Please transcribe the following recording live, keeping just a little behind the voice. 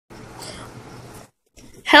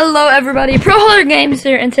Hello everybody, Pro Games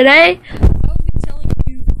here, and today I will be telling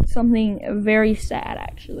you something very sad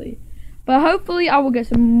actually. But hopefully I will get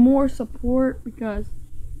some more support because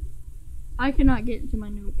I cannot get into my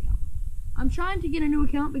new account. I'm trying to get a new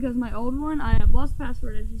account because my old one, I have lost the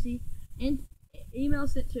password as you see, and email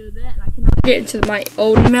sent to that, and I cannot get into my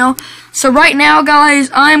old email. So right now guys,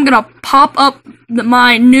 I'm going to pop up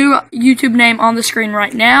my new YouTube name on the screen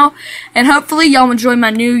right now, and hopefully y'all enjoy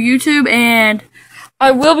my new YouTube, and I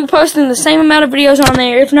will be posting the same amount of videos on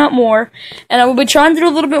there, if not more, and I will be trying to do a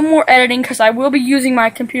little bit more editing because I will be using my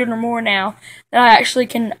computer more now that I actually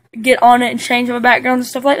can get on it and change my background and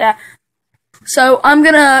stuff like that. So I'm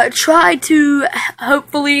going to try to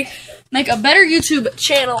hopefully make a better YouTube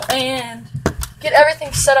channel and get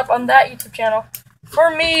everything set up on that YouTube channel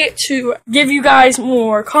for me to give you guys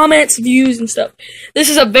more comments, views, and stuff. This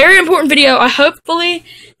is a very important video. Hopefully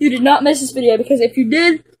you did not miss this video, because if you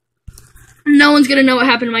did, no one's going to know what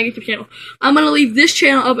happened to my YouTube channel. I'm going to leave this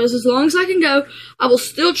channel up as long as I can go. I will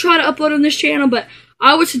still try to upload on this channel, but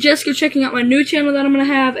I would suggest go checking out my new channel that I'm going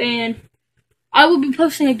to have, and I will be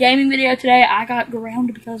posting a gaming video today. I got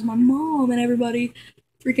grounded because my mom and everybody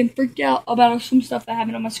freaking freaked out about some stuff that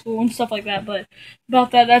happened at my school and stuff like that, but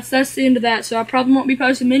about that, that's the end of that. So I probably won't be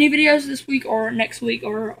posting many videos this week or next week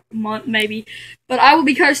or a month maybe, but I will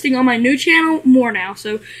be posting on my new channel more now.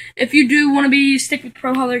 So if you do want to stick with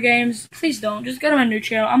Pro Holler Games, please don't. Just go to my new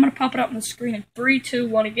channel. I'm going to pop it up on the screen in 3, 2,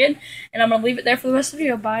 1 again, and I'm going to leave it there for the rest of the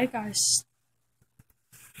video. Bye, guys.